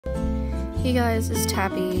Hey guys, it's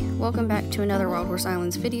Tappy. Welcome back to another Wild Horse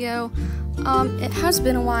Islands video. It has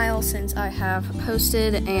been a while since I have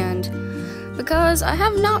posted, and because I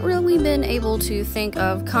have not really been able to think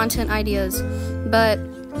of content ideas, but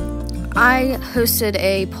I hosted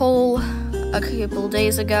a poll a couple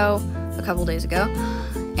days ago,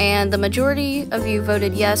 and the majority of you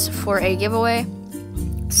voted yes for a giveaway.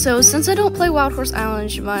 So since I don't play Wild Horse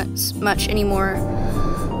Islands much anymore,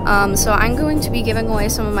 so I'm going to be giving away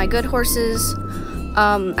some of my good horses.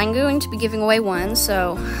 I'm going to be giving away one.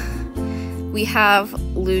 So we have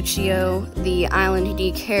Lucio, the Island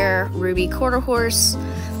Daycare Ruby quarter horse,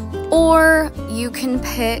 or you can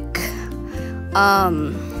pick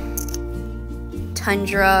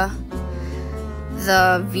Tundra,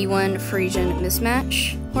 the V1 Friesian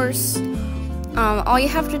mismatch horse. All you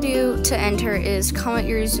have to do to enter is comment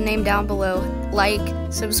your username down below, like,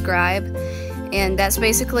 subscribe, and that's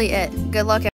basically it. Good luck.